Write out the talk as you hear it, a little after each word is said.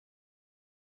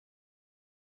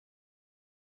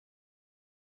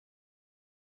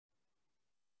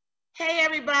Hey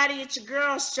everybody, it's your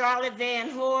girl Charlotte Van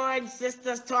Horn,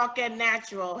 Sisters Talking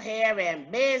Natural Hair and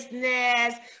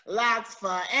Business, Locks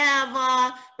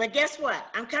Forever. But guess what?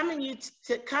 I'm coming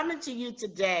to you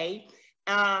today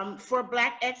for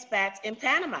Black Expats in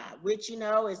Panama, which you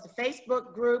know is the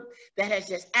Facebook group that has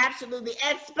just absolutely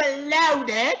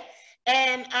exploded.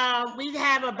 And we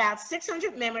have about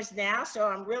 600 members now, so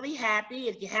I'm really happy.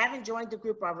 If you haven't joined the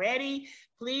group already,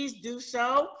 please do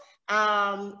so.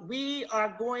 We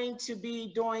are going to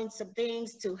be doing some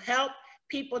things to help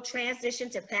people transition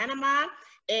to Panama.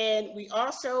 And we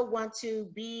also want to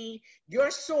be your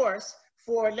source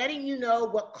for letting you know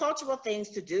what cultural things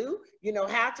to do, you know,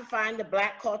 how to find the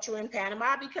Black culture in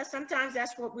Panama, because sometimes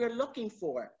that's what we're looking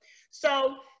for.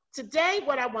 So today,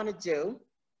 what I want to do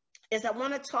is I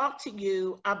want to talk to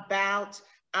you about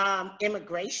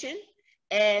immigration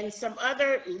and some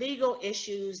other legal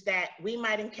issues that we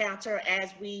might encounter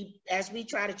as we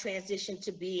try to transition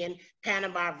to being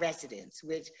Panama residents,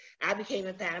 which I became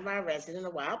a Panama resident a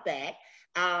while back.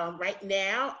 Right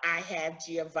now, I have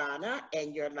Giovanna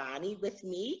and Yorlani with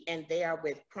me, and they are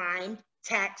with Prime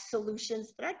Tax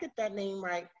Solutions. Did I get that name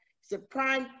right? Is it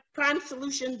Prime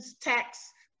Solutions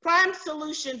Tax? Prime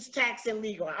Solutions Tax and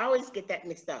Legal. I always get that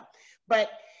mixed up. But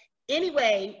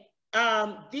anyway,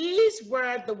 these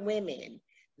were the women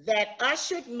that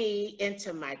ushered me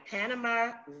into my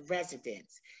Panama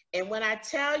residence. And when I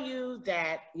tell you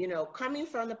that, you know, coming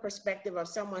from the perspective of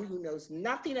someone who knows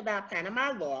nothing about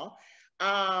Panama law,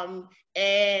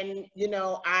 and you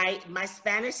know, my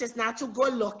Spanish is not too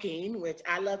good looking, which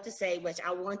I love to say, which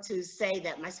I want to say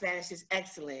that my Spanish is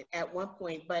excellent at one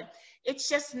point, but it's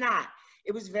just not.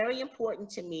 It was very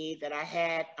important to me that I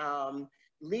had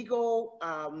legal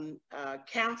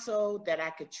counsel that I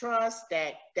could trust,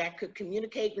 that could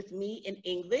communicate with me in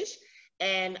English,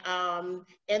 and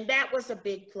that was a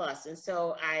big plus. And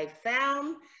so I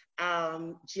found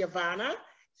Giovanna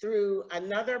through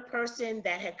another person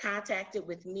that had connected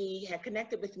with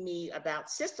me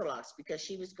about Sister Locks, because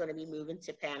she was going to be moving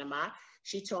to Panama.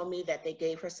 She told me that they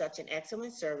gave her such an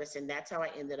excellent service, and that's how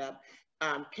I ended up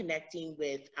connecting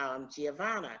with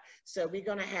Giovanna. So we're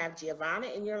going to have Giovanna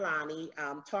and Yorlani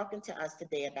talking to us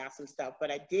today about some stuff,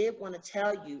 but I did want to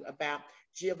tell you about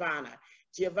Giovanna.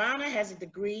 Giovanna has a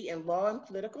degree in law and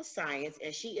political science,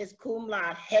 and she is cum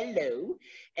laude, hello,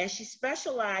 and she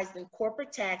specialized in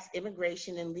corporate tax,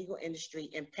 immigration, and legal industry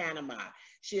in Panama.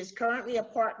 She is currently a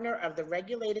partner of the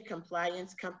Regulated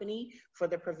Compliance Company for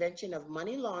the Prevention of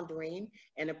Money Laundering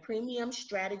and a premium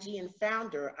strategy and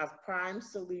founder of Prime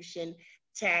Solution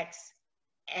Tax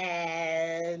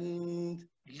and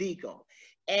Legal.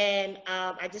 And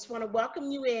I just want to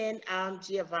welcome you in,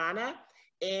 Giovanna,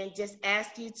 and just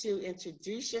ask you to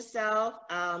introduce yourself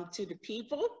to the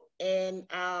people, and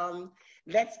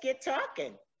let's get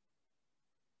talking.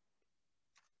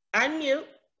 Unmute.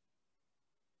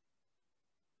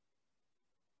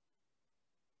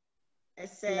 I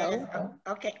said, Hello.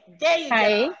 okay, there you go.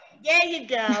 Hi. There you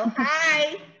go.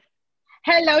 Hi.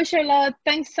 Hello, Charlotte.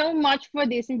 Thanks so much for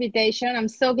this invitation. I'm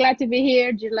so glad to be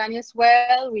here, Jelani as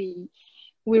well. We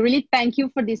really thank you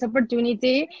for this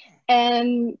opportunity.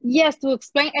 And yes, to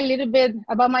explain a little bit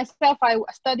about myself, I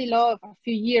studied law a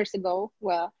few years ago.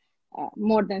 Well,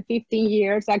 more than 15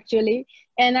 years actually.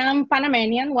 And I'm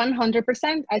Panamanian,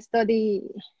 100%. I study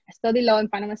law in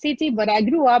Panama City, but I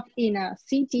grew up in a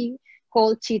city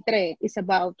called Chitre. It's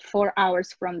about 4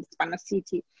 hours from Panama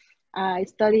City. I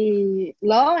study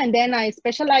law, and then I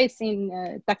specialize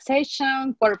in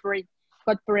taxation,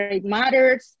 corporate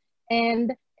matters,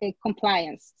 and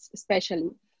compliance, especially.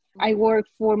 I worked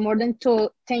for more than 10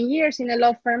 years in a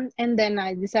law firm, and then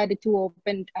I decided to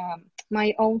open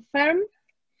my own firm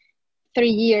 3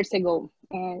 years ago,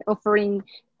 offering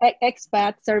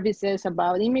expat services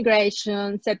about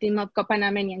immigration, setting up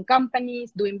Panamanian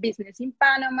companies, doing business in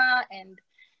Panama, and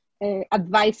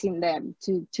advising them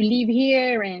to live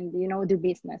here and, you know, do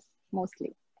business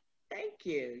mostly. Thank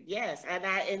you. Yes,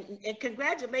 and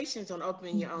congratulations on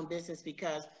opening your own business,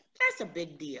 because that's a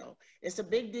big deal. It's a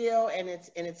big deal, and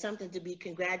it's something to be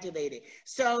congratulated.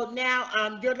 So now,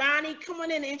 Yorlani, come on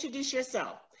in and introduce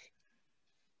yourself.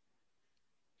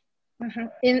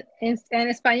 En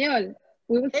español,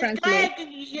 we will Go translate.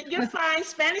 ahead. You're fine.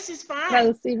 Spanish is fine.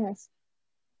 Traducimos.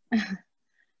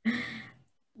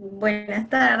 Buenas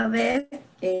tardes,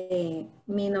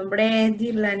 mi nombre es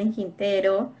Dirlani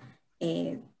Quintero,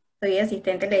 soy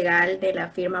asistente legal de la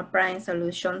firma Prime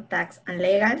Solution Tax and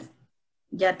Legal.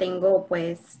 Ya tengo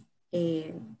pues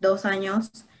 2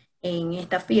 años en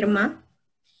esta firma.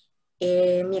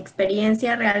 Mi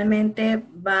experiencia realmente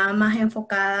va más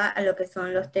enfocada a lo que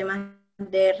son los temas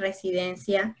de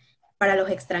residencia para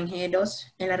los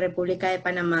extranjeros en la República de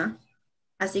Panamá,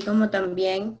 así como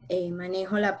también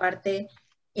manejo la parte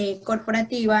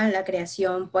corporativa, la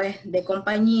creación pues, de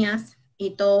compañías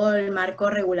y todo el marco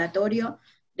regulatorio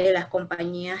de las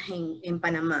compañías en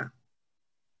Panamá.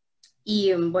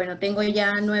 Y bueno, tengo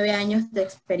ya 9 años de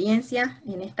experiencia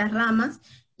en estas ramas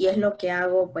y es lo que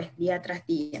hago pues día tras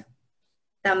día.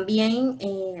 También,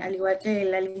 al igual que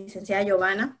la licenciada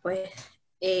Giovanna, pues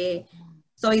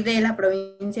soy de la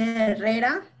provincia de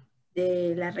Herrera,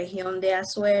 de la región de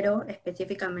Azuero,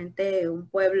 específicamente de un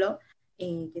pueblo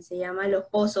que se llama Los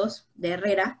Pozos de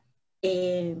Herrera.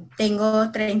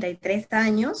 Tengo 33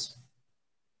 años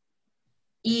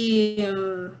y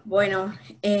bueno,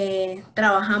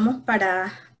 trabajamos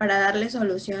para darle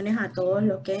soluciones a todos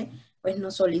los que pues,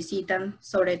 nos solicitan,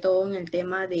 sobre todo en el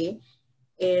tema de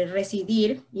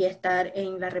residir y estar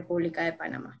en la República de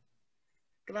Panamá.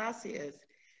 Gracias.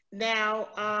 Now,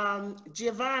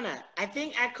 Giovanna, I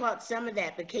think I caught some of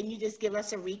that, but can you just give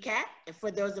us a recap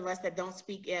for those of us that don't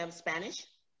speak Spanish?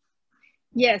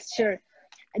 Yes, sure.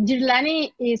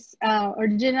 Jirlani is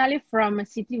originally from a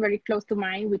city very close to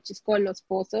mine, which is called Los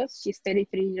Pozos. She's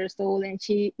 33 years old, and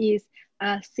she is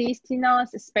assisting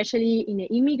us, especially in the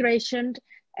immigration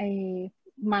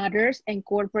matters and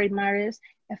corporate matters,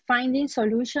 finding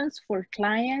solutions for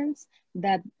clients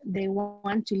that they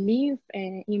want to live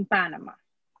in Panama,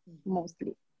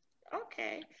 mostly.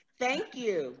 Okay, thank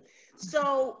you.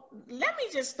 So let me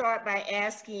just start by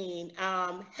asking,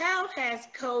 how has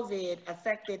COVID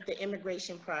affected the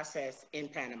immigration process in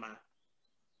Panama?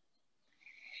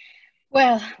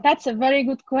 Well, that's a very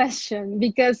good question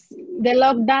because the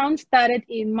lockdown started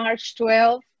in March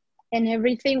 12th and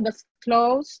everything was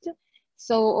closed.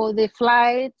 So all the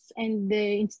flights and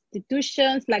the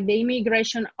institutions like the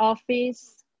immigration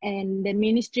office and the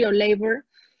Ministry of Labor.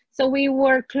 So we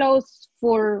were closed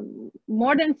for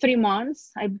more than 3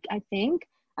 months, I think.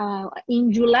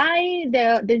 In July,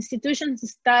 the institutions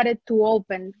started to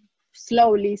open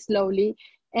slowly.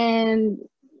 And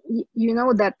you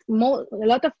know that a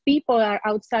lot of people are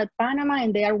outside Panama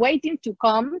and they are waiting to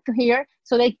come to here.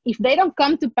 So if they don't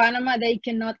come to Panama, they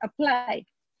cannot apply.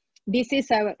 This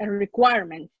is a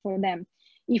requirement for them.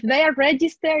 If they are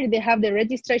registered, they have the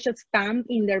registration stamp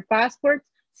in their passport,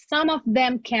 some of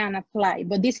them can apply,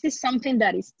 but this is something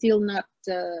that is still not,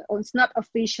 or it's not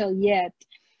official yet.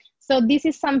 So this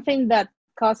is something that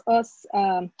caused us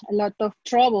a lot of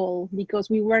trouble because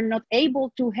we were not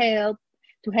able to help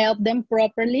them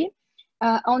properly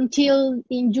until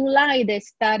in July they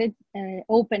started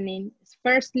opening,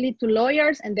 firstly to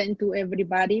lawyers and then to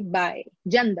everybody by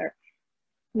gender.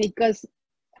 Because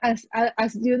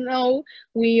as you know,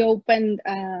 we opened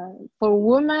for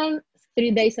women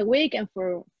 3 days a week and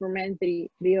for men three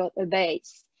other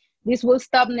days. This will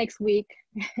stop next week.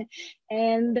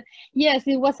 And yes,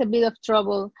 it was a bit of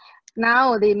trouble.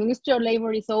 Now the Ministry of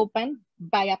Labor is open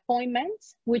by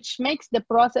appointments, which makes the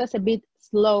process a bit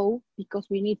slow because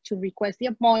we need to request the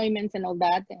appointments and all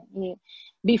that.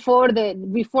 Before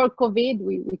COVID,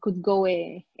 we could go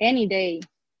any day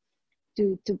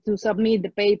to submit the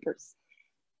papers.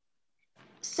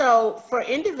 So for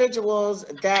individuals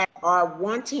that are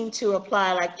wanting to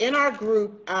apply, like in our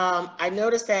group, I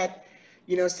noticed that,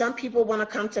 you know, some people want to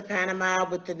come to Panama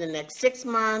within the next 6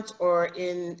 months or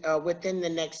within the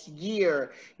next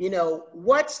year. You know,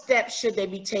 what steps should they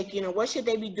be taking or what should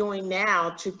they be doing now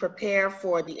to prepare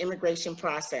for the immigration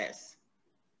process?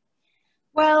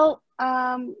 Well,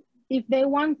 if they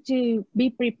want to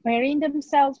be preparing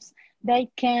themselves,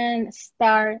 they can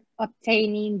start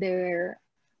obtaining their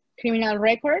criminal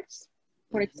records.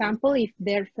 For example, if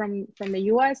they're from the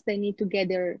US, they need to get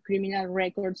their criminal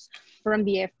records from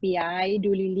the FBI,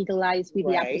 duly legalized with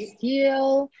the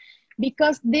apostille,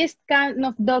 because this kind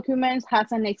of documents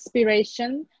has an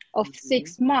expiration of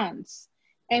 6 months.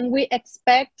 And we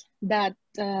expect that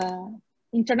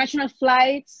international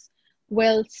flights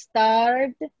will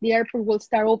start, the airport will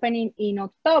start opening in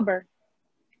October.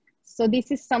 So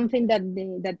this is something that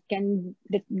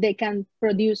they can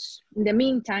produce in the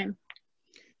meantime,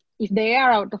 if they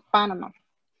are out of Panama.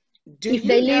 If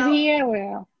they live here,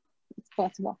 well, it's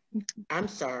possible. I'm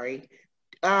sorry.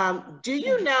 Do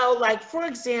you know, like, for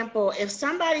example, if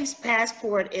somebody's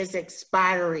passport is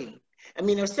expiring, I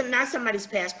mean, or not somebody's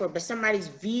passport, but somebody's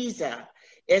visa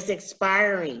is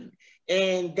expiring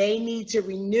and they need to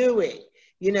renew it,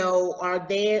 you know, are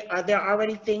there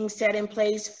already things set in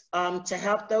place to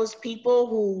help those people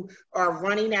who are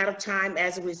running out of time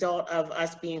as a result of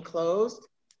us being closed?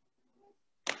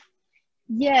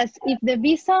 Yes, if the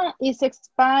visa is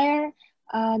expired,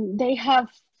 they have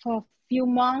a few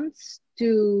months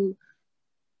to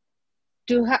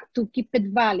to keep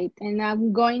it valid. And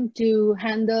I'm going to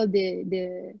handle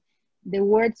the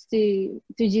words to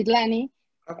Gitlani,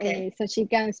 Okay. so she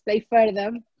can explain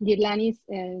further. Gitlani,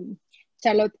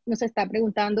 Charlotte nos está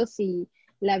preguntando si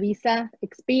la visa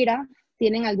expira,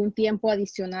 tienen algún tiempo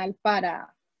adicional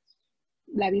para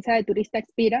la visa de turista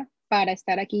expira para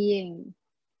estar aquí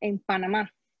en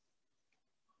Panamá.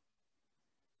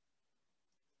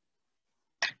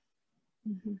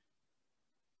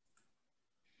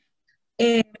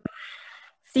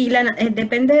 Sí,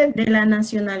 depende de la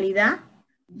nacionalidad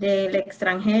del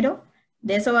extranjero.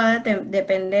 De eso va a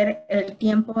depender el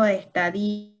tiempo de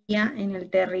estadía en el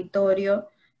territorio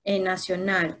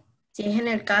nacional. Si es en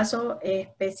el caso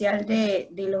especial de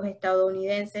los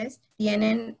estadounidenses,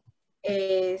 tienen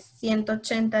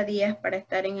 180 días para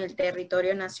estar en el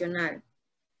territorio nacional,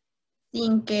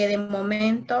 sin que de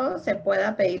momento se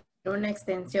pueda pedir una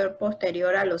extensión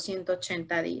posterior a los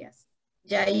 180 días.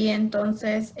 Ya ahí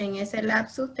entonces, en ese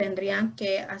lapsus, tendrían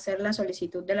que hacer la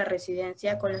solicitud de la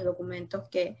residencia con los documentos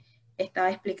que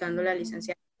estaba explicando la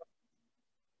licenciada.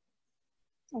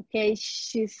 Okay,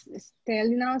 she's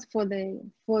telling us for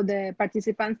the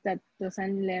participants that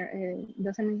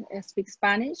doesn't speak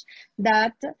Spanish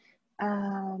that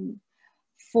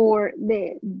for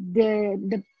the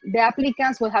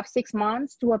applicants will have 6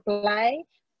 months to apply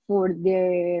for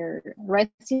their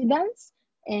residence.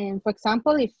 And for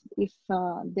example, if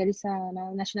there is a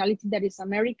nationality that is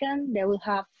American, they will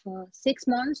have 6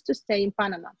 months to stay in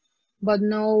Panama. But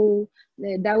no,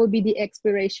 that would be the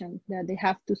expiration that they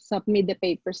have to submit the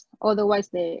papers. Otherwise,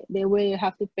 they will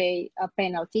have to pay a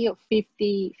penalty of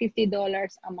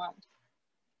 $50 a month.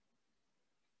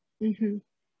 Mm-hmm.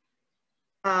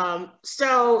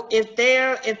 So if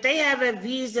they have a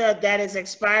visa that is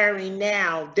expiring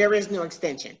now, there is no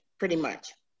extension, pretty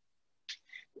much.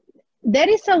 There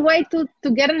is a way to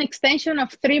get an extension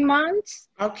of 3 months.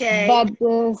 Okay. But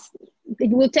it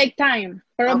will take time,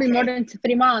 probably Okay. more than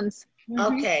 3 months.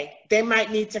 Mm-hmm. Okay, they might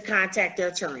need to contact their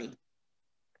attorney.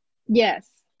 Yes.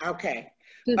 Okay.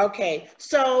 Okay.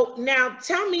 So now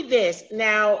tell me this.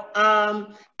 Now,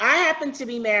 I happen to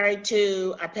be married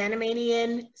to a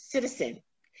Panamanian citizen.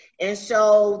 And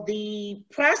so the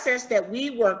process that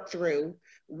we worked through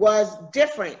was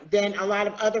different than a lot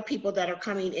of other people that are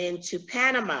coming into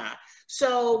Panama.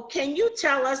 So can you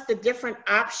tell us the different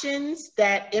options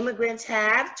that immigrants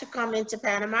have to come into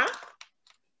Panama?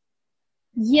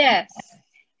 Yes.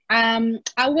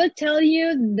 I will tell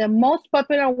you the most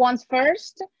popular ones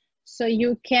first, so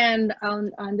you can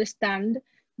understand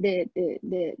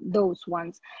those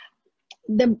ones.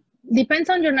 Depending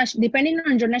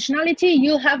on your nationality,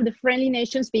 you'll have the Friendly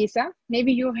Nations visa.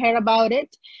 Maybe you heard about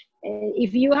it.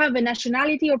 If you have a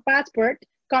nationality or passport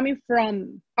coming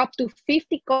from up to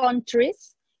 50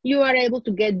 countries, you are able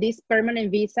to get this permanent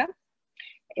visa.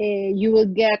 You will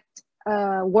get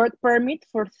a work permit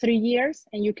for 3 years,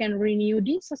 and you can renew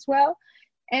this as well.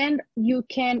 And you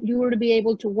will be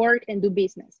able to work and do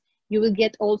business. You will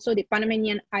get also the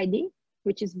Panamanian ID,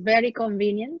 which is very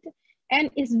convenient. And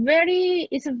it's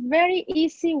a very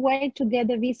easy way to get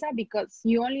the visa, because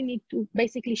you only need to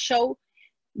basically show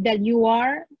that you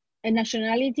are a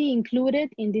nationality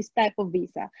included in this type of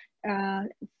visa.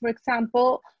 For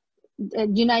example, the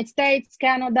United States,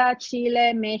 Canada,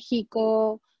 Chile,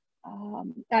 Mexico,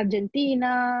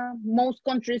 Argentina, most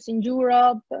countries in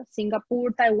Europe,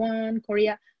 Singapore, Taiwan,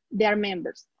 Korea, they are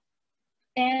members.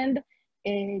 And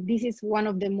this is one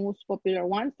of the most popular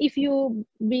ones if you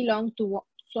belong to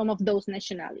some of those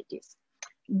nationalities.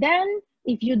 Then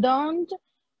if you don't,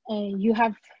 you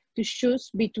have to choose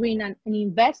between an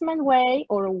investment way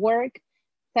or a work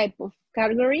type of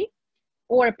category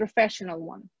or a professional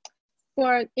one.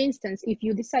 For instance, if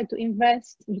you decide to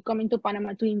invest, you come into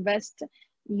Panama to invest,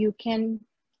 you can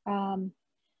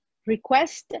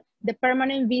request the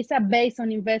permanent visa based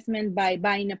on investment by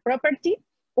buying a property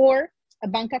or a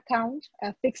bank account,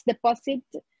 a fixed deposit,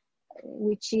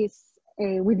 which is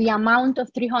with the amount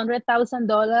of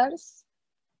 $300,000,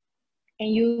 and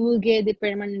you will get the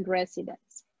permanent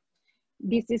residence.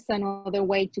 This is another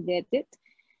way to get it.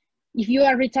 If you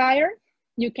are retired,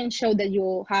 you can show that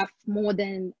you have more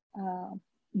than,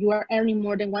 you are earning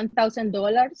more than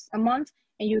 $1,000 a month,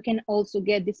 and you can also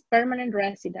get this permanent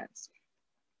residence.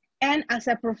 And as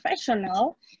a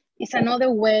professional, it's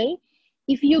another way.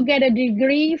 If you get a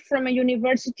degree from a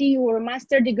university or a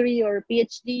master degree or a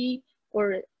PhD,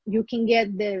 or you can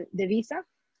get the visa.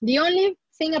 The only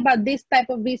thing about this type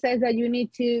of visa is that you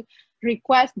need to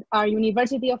request our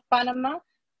University of Panama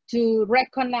to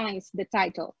recognize the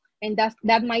title. And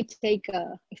that might take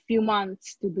a few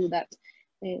months to do that.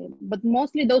 But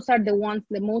mostly those are the ones,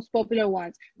 the most popular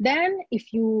ones. Then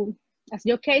if you as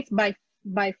your case, by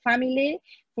family,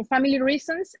 for family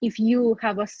reasons, if you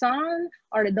have a son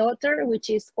or a daughter which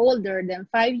is older than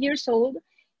 5 years old,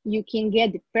 you can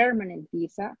get the permanent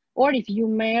visa. Or if you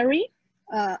marry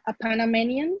a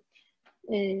Panamanian,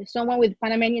 someone with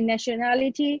Panamanian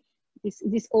nationality,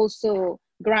 this also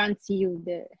grants you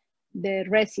the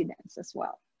residence as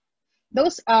well.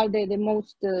 Those are the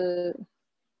most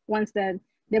ones that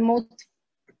the most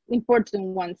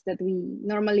important ones that we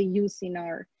normally use in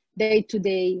our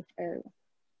day-to-day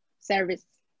service.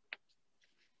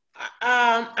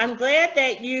 I'm glad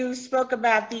that you spoke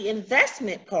about the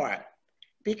investment part,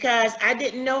 because I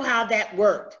didn't know how that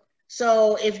worked.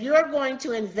 So if you're going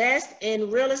to invest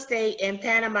in real estate in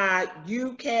Panama,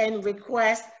 you can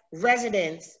request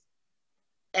residence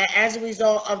as a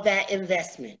result of that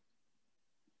investment.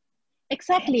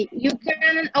 Exactly. You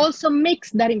can also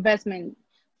mix that investment.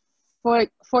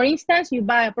 For instance, you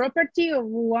buy a property of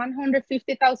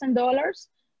 $150,000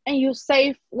 and you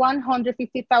save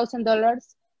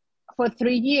 $150,000 for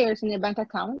 3 years in a bank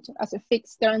account as a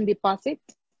fixed term deposit,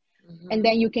 and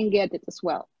then you can get it as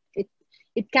well.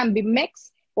 It can be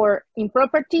mixed or in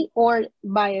property or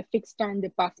by a fixed term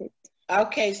deposit.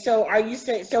 Okay, so are you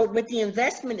saying, so with the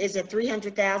investment, is it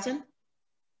 300,000?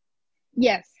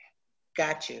 Yes.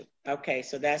 Got you. Okay,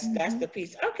 so that's the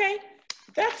piece. Okay,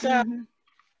 that's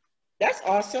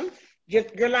awesome.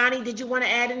 Yerlani, did you want to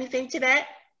add anything to that?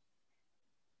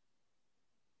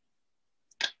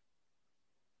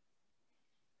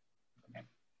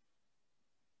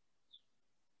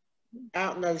 I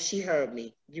don't know if she heard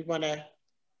me. You want to?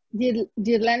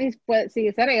 Girlani, si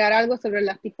quieres agregar algo sobre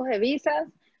los tipos de visas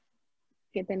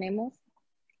que tenemos.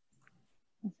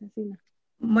 No sé si no.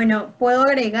 Bueno, puedo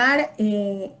agregar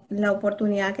la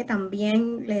oportunidad que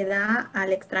también le da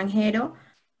al extranjero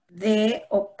de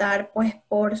optar pues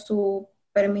por su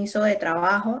permiso de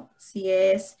trabajo, si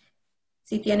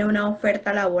tiene una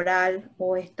oferta laboral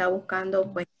o está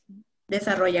buscando pues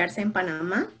desarrollarse en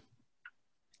Panamá.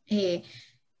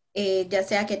 Ya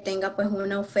sea que tenga pues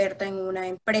una oferta en una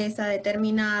empresa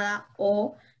determinada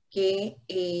o que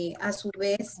a su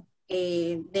vez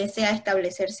desea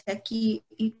establecerse aquí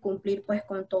y cumplir pues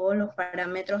con todos los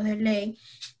parámetros de ley,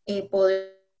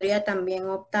 podría también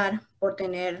optar por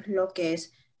tener lo que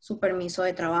es su permiso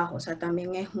de trabajo. O sea,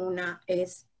 también es una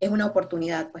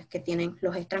oportunidad pues que tienen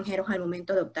los extranjeros al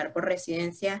momento de optar por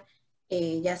residencia,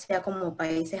 ya sea como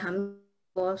países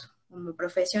amigos, como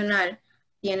profesional,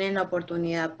 tienen la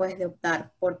oportunidad pues de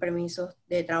optar por permisos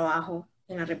de trabajo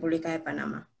en la República de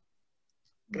Panamá.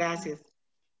 Gracias.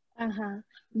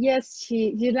 Yes,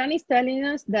 Jirani is telling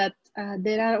us that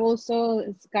there are also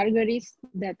categories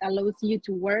that allows you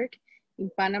to work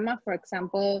in Panama. For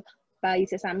example,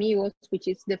 Países Amigos, which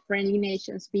is the friendly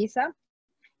nations visa.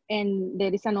 And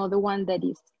there is another one that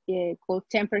is called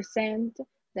 10%,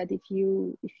 that if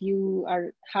you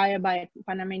are hired by a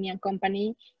Panamanian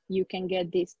company, you can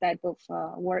get this type of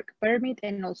work permit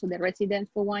and also the residence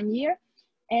for 1 year.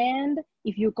 And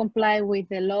if you comply with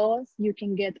the laws, you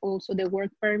can get also the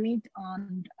work permit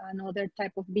on another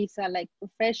type of visa like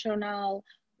professional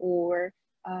or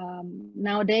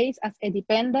nowadays as a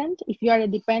dependent. If you are a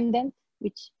dependent,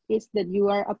 which is that you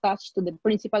are attached to the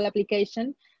principal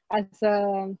application as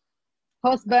a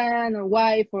husband or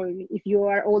wife, or if you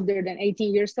are older than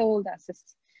 18 years old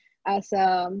as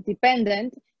a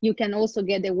dependent, you can also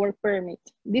get the work permit.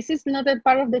 This is not a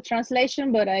part of the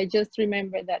translation, but I just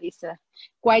remember that it's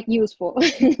quite useful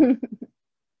to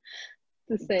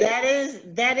say.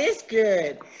 That is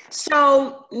good.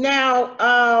 So now,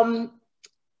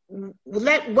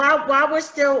 while we're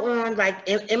still on like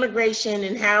immigration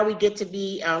and how we get to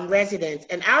be residents,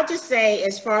 and I'll just say,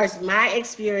 as far as my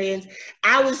experience,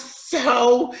 I was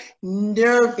so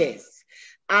nervous.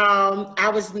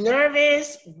 I was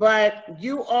nervous, but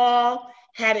you all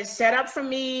had it set up for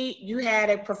me. You had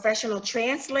a professional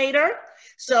translator.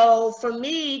 So for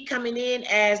me, coming in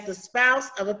as the spouse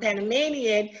of a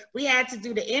Panamanian, we had to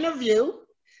do the interview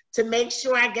to make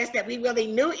sure, I guess, that we really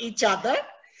knew each other.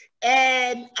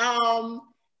 And,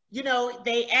 you know,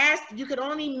 they asked, you could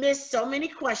only miss so many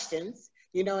questions,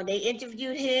 you know, and they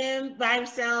interviewed him by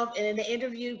himself and then they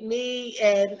interviewed me.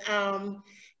 And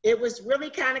it was really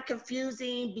kind of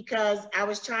confusing because I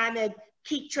was trying to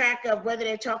keep track of whether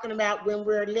they're talking about when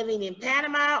we're living in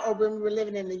Panama or when we were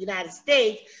living in the United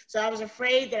States. So I was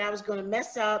afraid that I was going to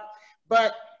mess up.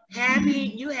 But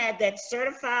having, you had that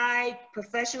certified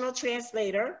professional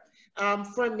translator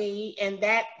for me, and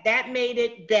that made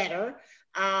it better.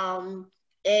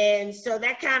 And so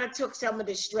that kind of took some of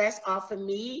the stress off of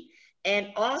me.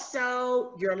 And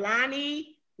also,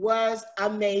 Yerlani was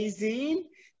amazing.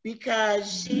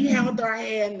 because she held our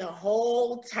hand the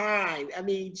whole time. I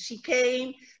mean, she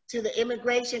came to the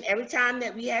immigration every time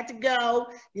that we had to go.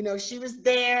 You know, she was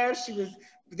there. She was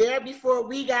there before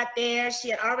we got there. She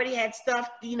had already had stuff,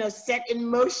 you know, set in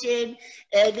motion.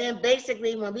 And then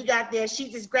basically when we got there,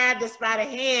 she just grabbed us by the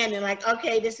hand and like,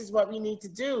 okay, this is what we need to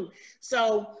do.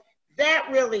 So that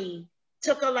really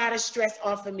took a lot of stress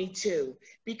off of me too,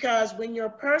 because when you're a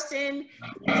person,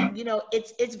 you know,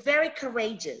 it's very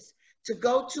courageous to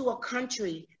go to a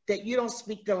country that you don't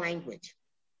speak the language.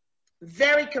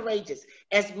 Very courageous.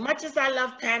 As much as I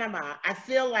love Panama, I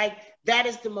feel like that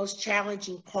is the most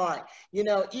challenging part, you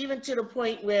know, even to the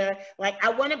point where like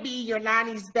I want to be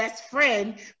Yolani's best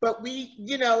friend, but we,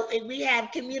 you know, we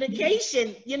have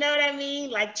communication, you know what I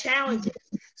mean, like challenges.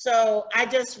 So I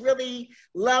just really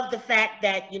love the fact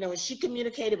that, you know, she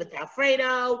communicated with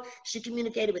Alfredo, she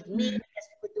communicated with me as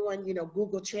we were doing, you know,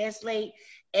 Google Translate,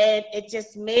 and it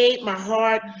just made my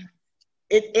heart,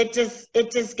 it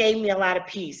just gave me a lot of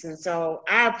peace. And so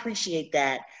I appreciate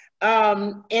that.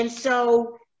 And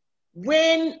so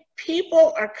when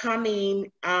people are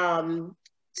coming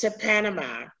to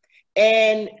Panama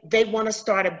and they want to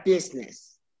start a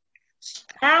business,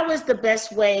 how is the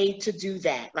best way to do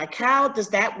that? Like, how does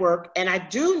that work? And I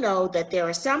do know that there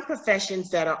are some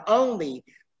professions that are only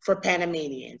for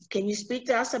Panamanians. Can you speak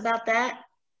to us about that?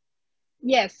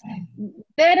 Yes,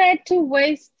 there are two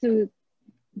ways to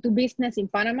do business in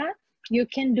Panama. You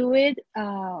can do it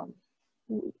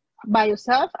by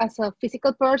yourself as a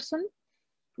physical person.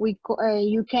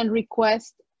 You can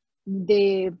request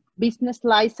the business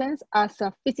license as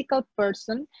a physical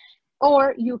person,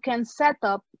 or you can set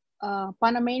up a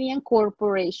Panamanian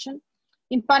corporation.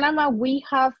 In Panama, we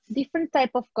have different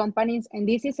type of companies, and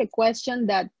this is a question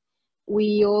that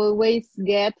we always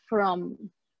get from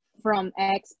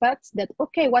expats, that,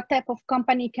 okay, what type of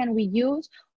company can we use?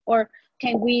 Or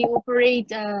can we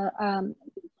operate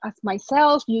as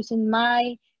myself using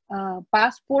my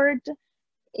passport?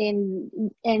 And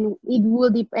it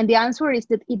will and the answer is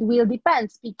that it will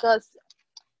depends, because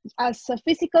as a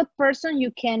physical person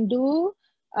you can do,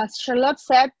 as Charlotte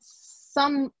said,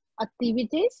 some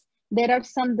activities. There are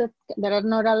some that are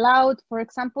not allowed. For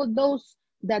example, those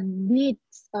that need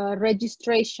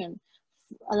registration,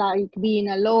 like being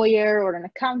a lawyer or an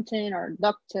accountant or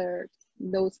doctor.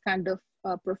 Those kind of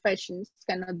professions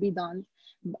cannot be done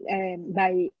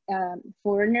by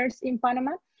foreigners in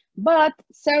Panama. But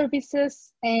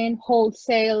services and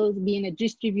wholesale, being a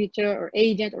distributor or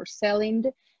agent or selling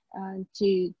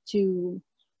to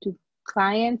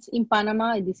clients in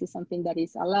Panama, this is something that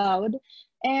is allowed.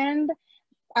 And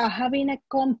having a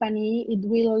company, it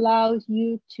will allow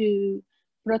you to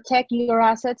protect your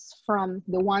assets from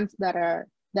the ones that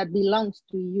belongs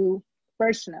to you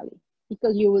personally,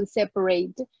 because you will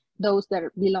separate those that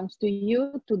belongs to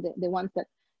you to the ones that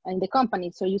are in the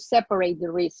company. So you separate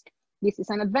the risk. This is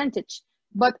an advantage.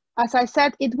 But as I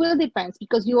said, it will depend,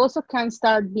 because you also can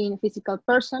start being a physical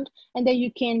person and then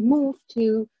you can move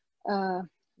to a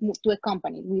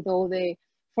company with all the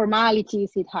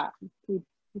formalities it has.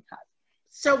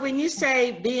 So when you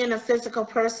say being a physical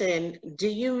person, do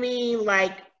you mean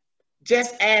like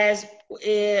just as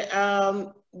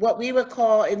what we would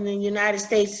call in the United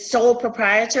States sole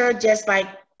proprietor, just like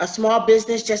a small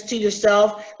business just to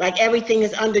yourself, like everything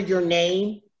is under your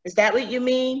name? Is that what you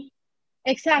mean?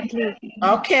 Exactly.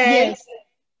 Okay. Yes.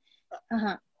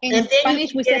 In and then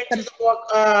Spanish, we said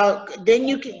then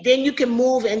you can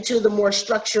move into the more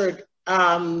structured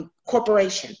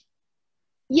corporation.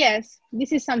 Yes,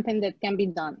 this is something that can be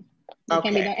done.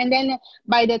 Can be done. And then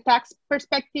by the tax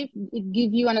perspective, it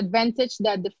gives you an advantage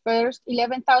that the first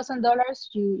 $11,000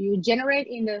 you generate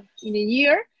in a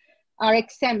year are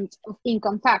exempt of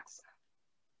income tax.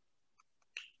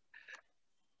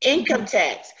 Income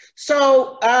tax.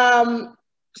 So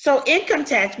so income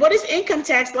tax, what is income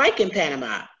tax like in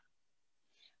Panama?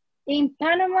 In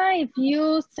Panama, if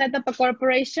you set up a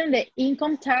corporation, the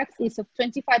income tax is of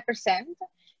 25%.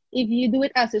 If you do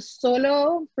it as a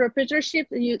solo proprietorship,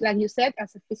 like you said,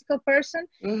 as a physical person,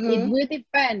 it will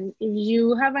depend. If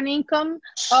you have an income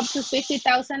up to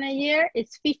 50,000 a year,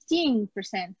 it's 15%,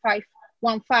 15.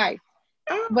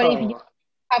 Oh. But if you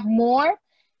have more,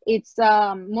 it's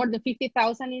more than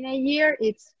 50,000 in a year,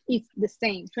 it's the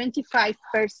same, 25%.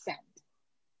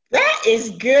 That is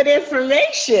good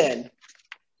information.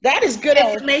 That is good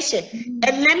information.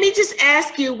 And let me just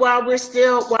ask you while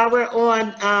we're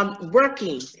on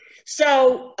working.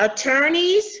 So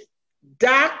attorneys,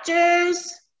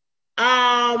 doctors,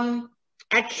 accountants,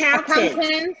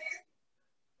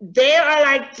 there are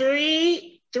like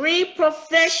three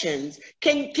professions.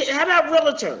 How about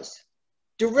realtors?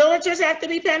 Do realtors have to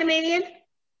be Panamanian?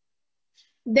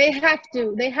 They have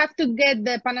to get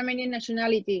the Panamanian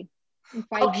nationality in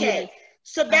 5 years.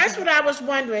 So that's what I was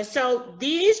wondering. So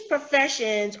these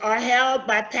professions are held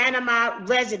by Panama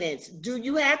residents. Do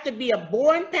you have to be a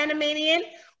born Panamanian,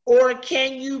 or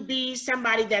can you be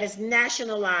somebody that is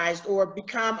nationalized or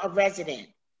become a resident?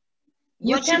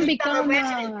 You Once can you become a become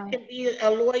resident, you can be a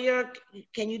lawyer.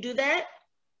 Can you do that?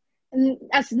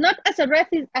 as not as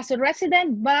a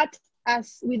resident, but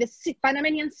as with a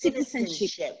Panamanian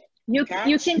citizenship. You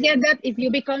can get that if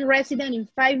you become resident in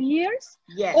 5 years,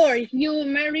 yes, or if you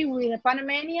marry with a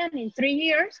Panamanian in 3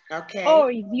 years, okay,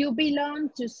 or if you belong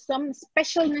to some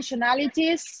special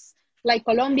nationalities like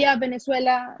Colombia,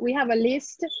 Venezuela. We have a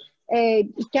list. You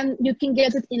can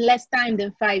get it in less time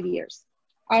than 5 years.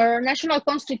 Our national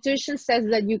constitution says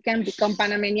that you can become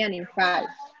Panamanian in 5,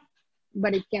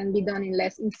 but it can be done in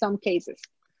less in some cases.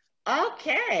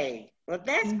 Okay, well,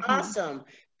 that's awesome.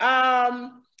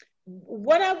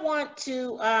 What I want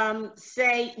to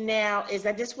say now is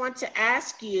I just want to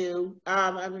ask you,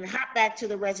 I'm going to hop back to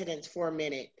the residents for a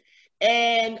minute.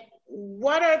 And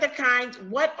what are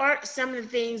some of the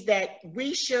things that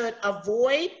we should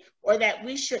avoid or that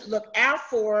we should look out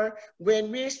for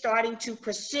when we're starting to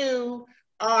pursue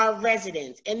our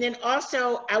residents? And then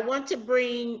also, I want to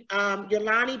bring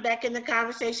Yolani back in the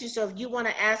conversation. So if you want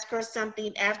to ask her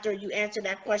something after you answer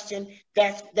that question,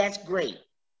 that's great.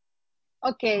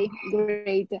 Okay,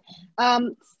 great.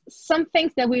 Some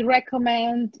things that we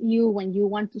recommend you when you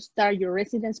want to start your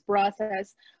residence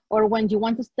process, or when you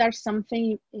want to start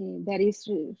something that is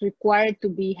required to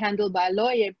be handled by a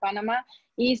lawyer in Panama,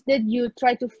 is that you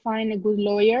try to find a good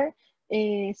lawyer,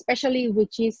 especially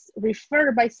which is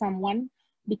referred by someone,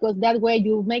 because that way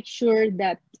you make sure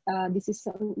that this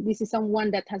is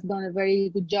someone that has done a very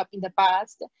good job in the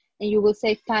past, and you will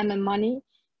save time and money.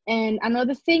 And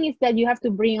another thing is that you have to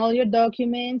bring all your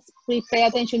documents. Please pay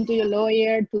attention to your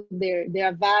lawyer, to their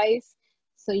advice,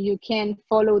 so you can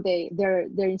follow their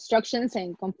instructions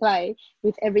and comply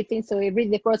with everything. So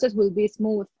the process will be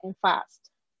smooth and fast.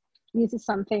 This is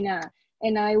something,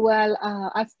 and I will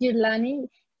ask Girlani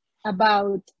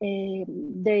about the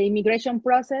immigration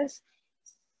process.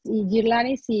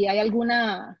 Girlani, si hay algún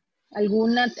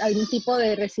tipo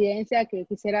de residencia que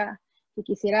quisiera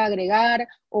agregar,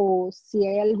 o si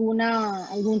hay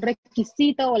algún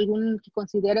requisito o algún que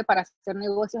considere para hacer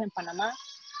negocios en Panamá.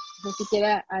 No sé si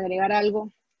quiera agregar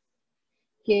algo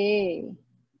que...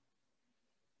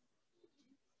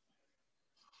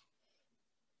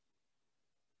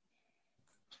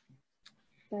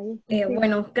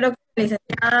 Bueno, creo que la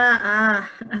licenciada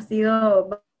ha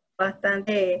sido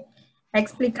bastante, ha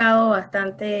explicado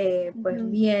bastante pues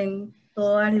bien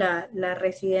todas las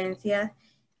residencias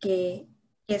que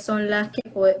son las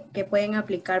que pueden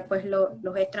aplicar pues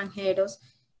los extranjeros,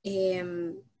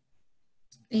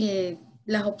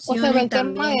 las opciones, o sea, el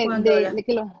también tema cuando de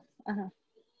que los... Ajá.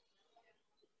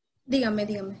 Dígame.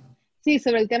 Sí,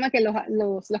 sobre el tema que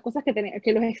las cosas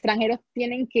que los extranjeros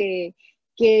tienen que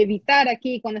evitar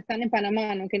aquí cuando están en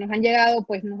Panamá, ¿no? Que nos han llegado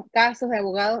pues casos de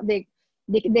abogados,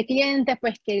 de clientes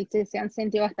pues que se han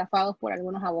sentido estafados por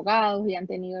algunos abogados y han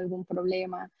tenido algún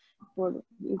problema por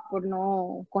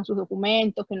no, con sus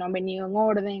documentos, que no han venido en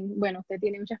orden. Bueno, usted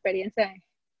tiene mucha experiencia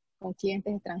con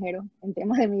clientes extranjeros en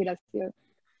temas de migración.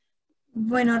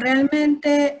 Bueno,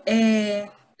 realmente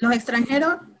los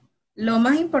extranjeros, lo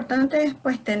más importante es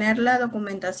pues tener la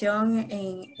documentación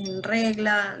en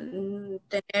regla,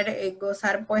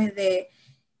 gozar pues de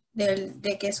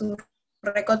que su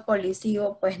récord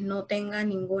policivo pues no tenga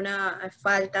ninguna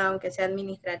falta, aunque sea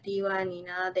administrativa ni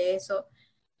nada de eso,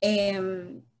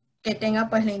 que tenga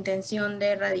pues la intención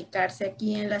de radicarse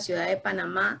aquí en la ciudad de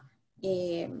Panamá.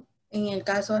 En el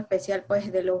caso especial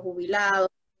pues de los jubilados,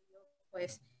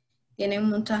 pues tienen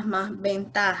muchas más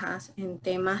ventajas en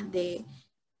temas de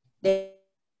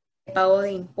pago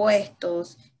de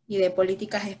impuestos y de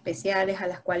políticas especiales a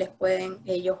las cuales pueden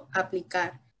ellos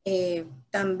aplicar.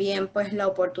 También pues la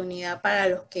oportunidad para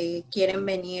los que quieren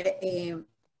venir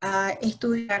a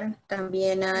estudiar.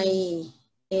 También hay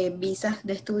visas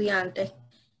de estudiantes,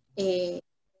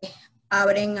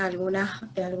 abren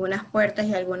algunas puertas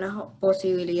y algunas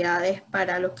posibilidades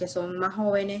para los que son más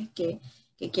jóvenes que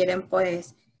quieren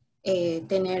pues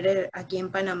tener aquí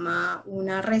en Panamá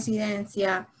una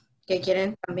residencia, que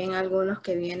quieren también algunos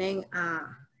que vienen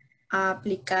a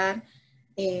aplicar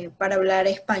para hablar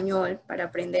español, para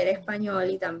aprender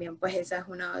español, y también pues esa es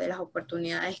una de las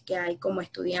oportunidades que hay como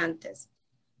estudiantes.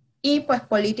 Y pues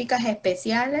políticas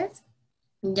especiales,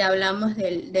 ya hablamos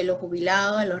de los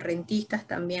jubilados, de los rentistas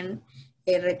también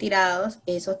retirados.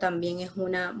 Eso también es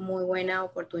una muy buena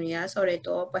oportunidad, sobre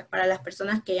todo pues para las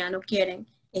personas que ya no quieren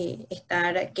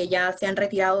que ya se han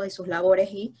retirado de sus labores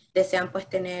y desean pues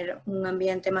tener un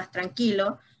ambiente más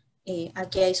tranquilo.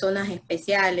 Aquí hay zonas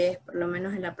especiales, por lo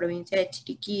menos en la provincia de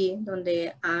Chiriquí,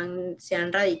 donde se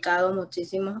han radicado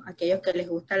muchísimos aquellos que les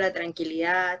gusta la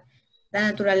tranquilidad, la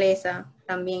naturaleza.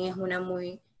 También es una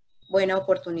muy buena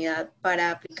oportunidad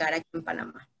para aplicar aquí en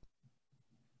Panamá.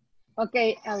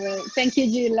 Okay, thank you,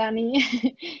 Giuliani.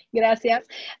 Gracias.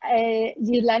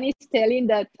 Giuliani is telling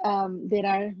that there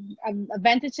are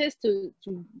advantages to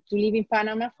live in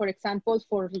Panama. For example,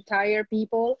 for retired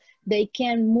people, they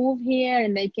can move here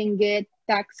and they can get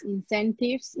tax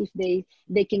incentives if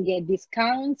they can get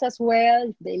discounts as well.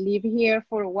 If they live here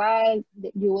for a while,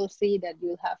 you will see that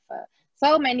you'll have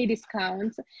so many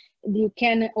discounts. You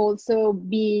can also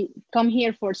come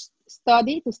here for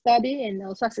study, and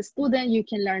also as a student, you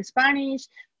can learn Spanish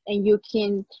and you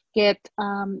can get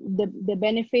the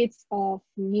benefits of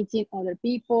meeting other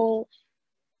people.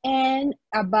 And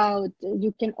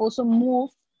you can also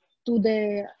move to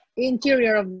the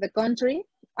interior of the country,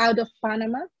 out of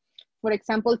Panama. For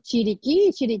example,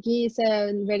 Chiriquí. Chiriquí is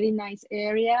a very nice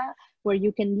area where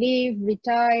you can live,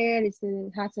 retire. It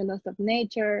has a lot of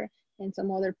nature and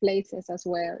some other places as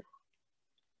well.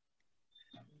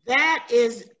 That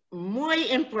is muy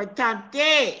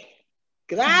importante.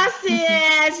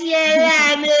 Gracias,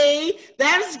 Yelani.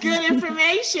 That's good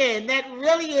information. That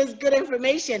really is good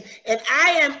information. And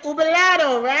I am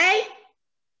jubilado, right?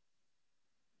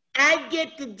 I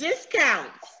get the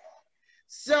discounts.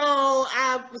 So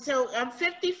I'm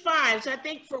 55. So I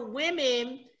think for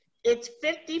women, it's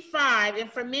 55.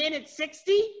 And for men, it's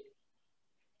 60?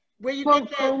 Where you get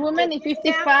for women, it's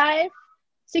 55,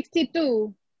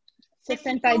 62.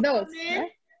 62, ¿eh?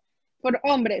 For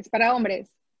hombres, para hombres.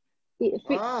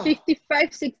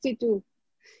 55, 62.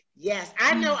 Yes,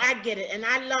 I know I get it, and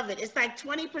I love it. It's like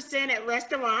 20% at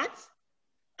restaurants.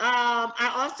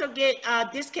 I also get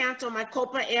discounts on my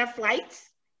Copa Air flights.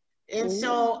 And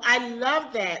so I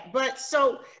love that. But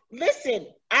so listen,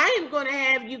 I am going to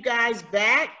have you guys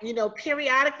back,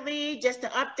 periodically just to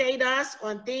update us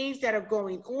on things that are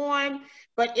going on.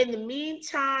 But in the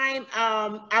meantime,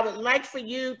 I would like for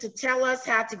you to tell us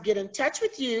how to get in touch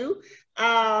with you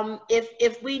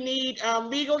if we need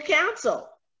legal counsel.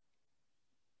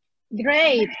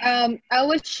 Great. I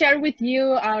will share with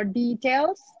you our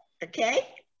details. Okay.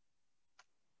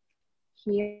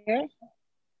 Here.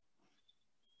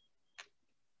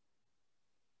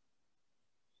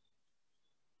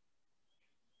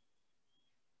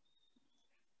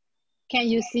 Can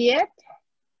you see it?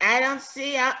 I don't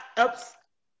see, oops.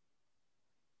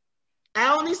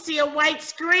 I only see a white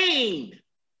screen.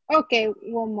 Okay,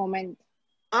 one moment.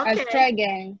 Okay. I'll try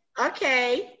again.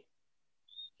 Okay.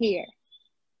 Here.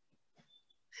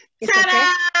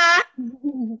 Ta-da!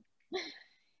 Okay?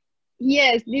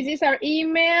 Yes, this is our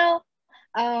email,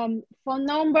 phone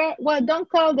number. Well, don't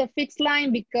call the fixed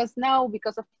line because now,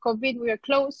 because of COVID, we are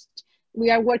closed.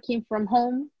 We are working from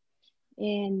home.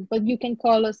 But you can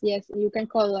call us, yes, you can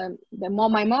call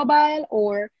my mobile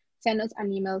or send us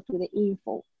an email to the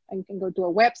info. And you can go to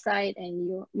a website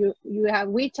and you have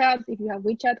WeChat, if you have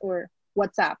WeChat, or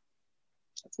WhatsApp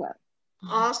as well.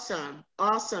 Awesome,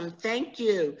 awesome, thank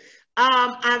you.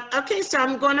 Okay, so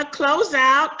I'm going to close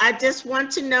out. I just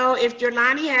want to know if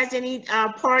Giuliani has any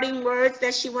parting words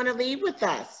that she want to leave with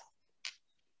us.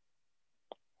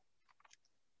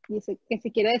 Dice que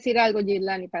si quiere decir algo,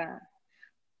 Giuliani,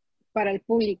 para el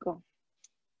público.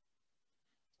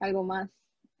 Algo más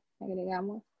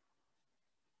agregamos.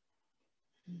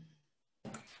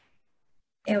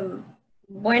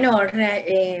 Bueno,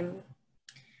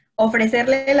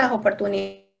 ofrecerle las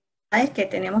oportunidades que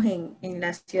tenemos en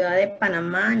la ciudad de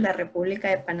Panamá, en la República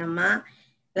de Panamá,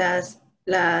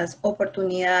 las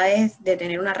oportunidades de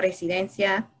tener una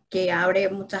residencia que abre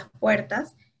muchas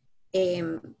puertas,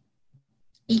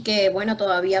 y que, bueno,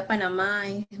 todavía Panamá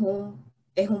es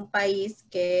un país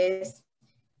que es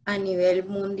a nivel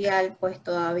mundial, pues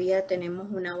todavía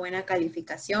tenemos una buena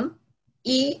calificación.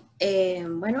 Y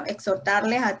bueno,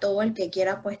 exhortarles a todo el que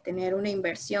quiera pues tener una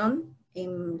inversión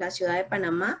en la ciudad de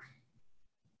Panamá,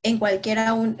 en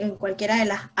cualquiera de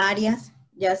las áreas,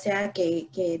 ya sea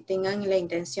que tengan la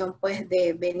intención pues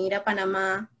de venir a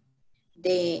Panamá,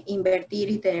 de invertir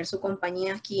y tener su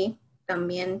compañía aquí,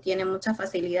 también tiene muchas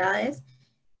facilidades,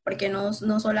 porque no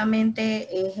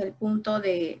solamente es el punto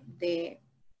de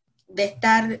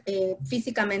estar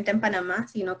físicamente en Panamá,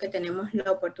 sino que tenemos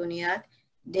la oportunidad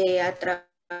de, a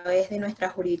través de nuestra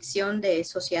jurisdicción de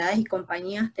sociedades y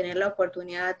compañías, tener la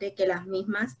oportunidad de que las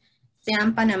mismas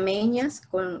sean panameñas,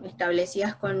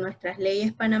 establecidas con nuestras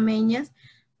leyes panameñas,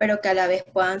 pero que a la vez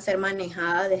puedan ser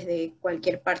manejadas desde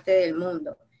cualquier parte del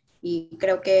mundo. Y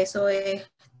creo que eso es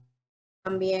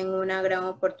también una gran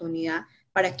oportunidad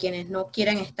para quienes no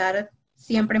quieren estar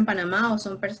siempre en Panamá o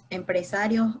son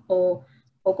empresarios o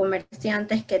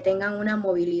comerciantes que tengan una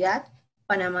movilidad.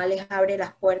 Panamá les abre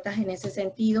las puertas en ese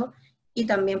sentido, y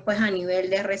también pues a nivel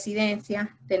de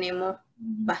residencia tenemos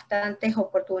bastantes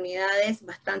oportunidades,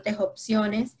 bastantes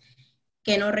opciones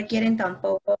que no requieren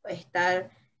tampoco estar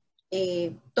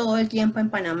todo el tiempo en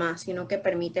Panamá, sino que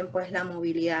permiten pues la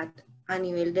movilidad a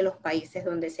nivel de los países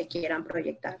donde se quieran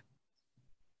proyectar.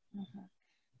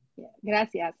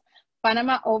 Gracias.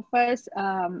 Panama offers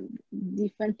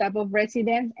different type of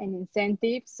residence and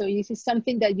incentives. So this is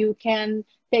something that you can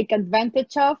take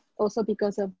advantage of also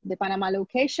because of the Panama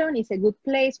location. It's a good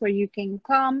place where you can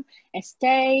come and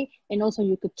stay, and also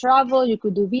you could travel, you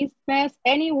could do business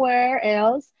anywhere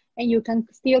else, and you can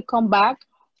still come back.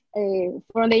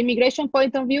 From the immigration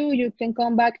point of view, you can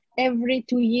come back every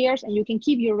 2 years and you can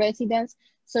keep your residence.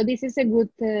 So this is a good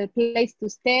place to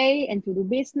stay and to do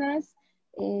business.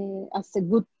 As a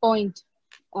good point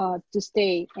to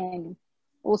stay, and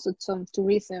also some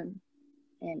tourism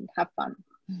and have fun.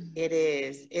 It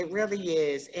is. It really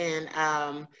is. And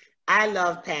I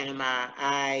love Panama.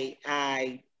 I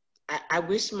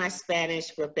wish my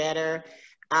Spanish were better.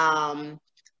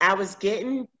 I was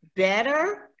getting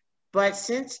better, but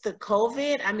since the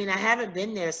COVID, I mean, I haven't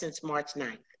been there since March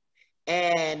 9th.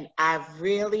 And I've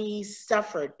really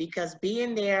suffered because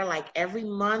being there like every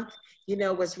month, you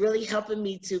know, was really helping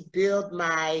me to build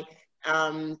my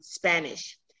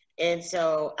Spanish. And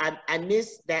so I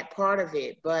missed that part of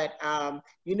it. But,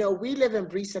 you know, we live in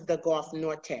Brisa del Gulf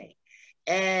Norte.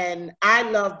 And I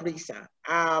love Brisa.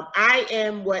 I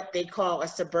am what they call a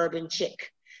suburban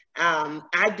chick.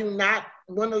 I do not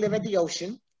want to live at the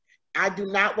ocean. I do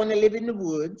not want to live in the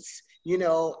woods. You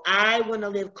know, I want to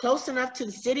live close enough to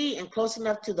the city and close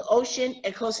enough to the ocean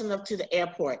and close enough to the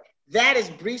airport. That is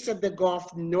Brisa del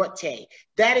Gulf Norte.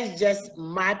 That is just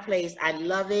my place. I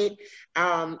love it.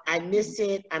 I miss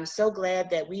it. I'm so glad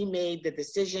that we made the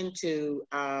decision to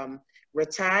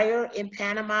retire in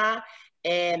Panama.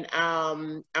 And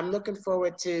I'm looking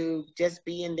forward to just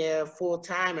being there full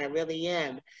time. I really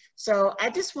am. So I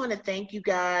just want to thank you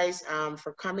guys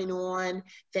for coming on.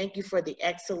 Thank you for the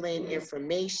excellent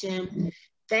information.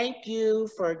 Thank you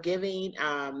for giving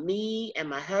me and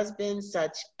my husband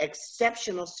such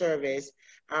exceptional service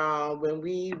when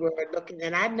we were looking.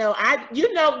 And I know,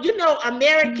 you know,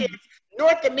 Americans,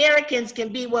 North Americans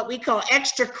can be what we call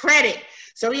extra credit.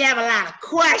 So we have a lot of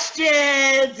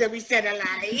questions and we send a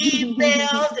lot of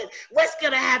emails and what's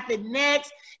going to happen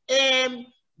next. And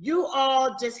you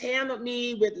all just handled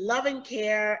me with love and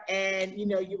care, and you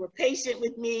know, you were patient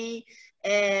with me,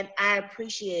 and I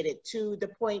appreciate it to the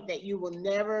point that you will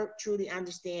never truly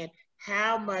understand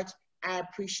how much I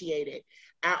appreciate it.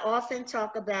 I often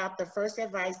talk about the first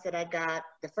advice that I got,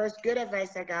 the first good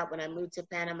advice I got when I moved to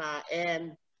Panama,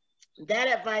 and that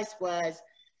advice was,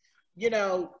 you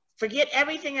know, forget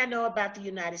everything I know about the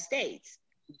United States.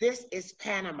 This is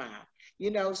Panama. You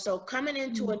know, so coming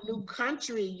into a new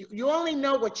country, you only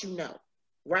know what you know,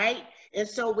 right? And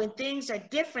so when things are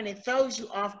different, it throws you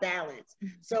off balance.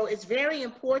 So it's very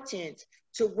important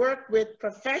to work with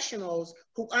professionals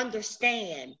who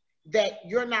understand that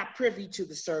you're not privy to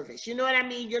the service. You know what I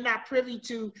mean? You're not privy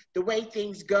to the way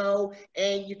things go,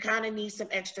 and you kind of need some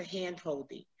extra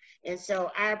hand-holding. And so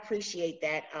I appreciate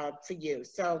that for you.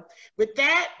 So with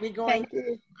that, we're going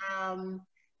to,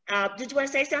 did you want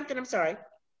to say something? I'm sorry.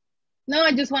 No,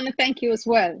 I just want to thank you as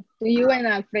well, to you and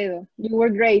Alfredo. You were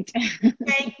great.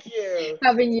 Thank you.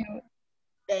 Having you.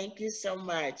 Thank you so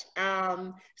much.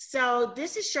 So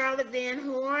this is Charlotte Van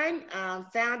Horn,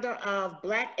 founder of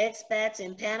Black Expats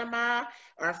in Panama,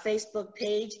 our Facebook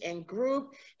page and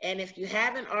group. And if you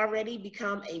haven't already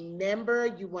become a member,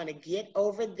 you want to get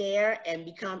over there and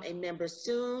become a member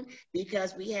soon,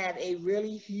 because we have a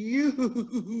really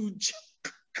huge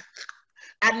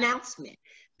announcement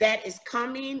that is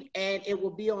coming, and it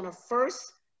will be on a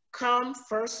first come,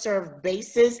 first served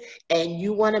basis, and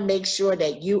you want to make sure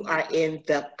that you are in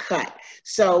the cut.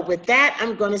 So with that,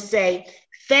 I'm going to say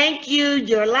thank you,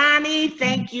 Yorlani,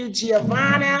 thank you,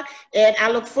 Giovanna, and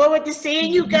I look forward to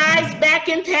seeing you guys back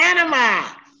in Panama.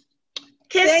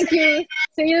 Thank you.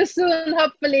 See you soon,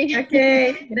 hopefully.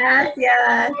 Okay,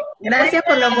 gracias. Gracias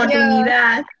por la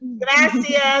oportunidad.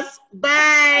 Gracias.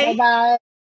 Bye. Bye-bye.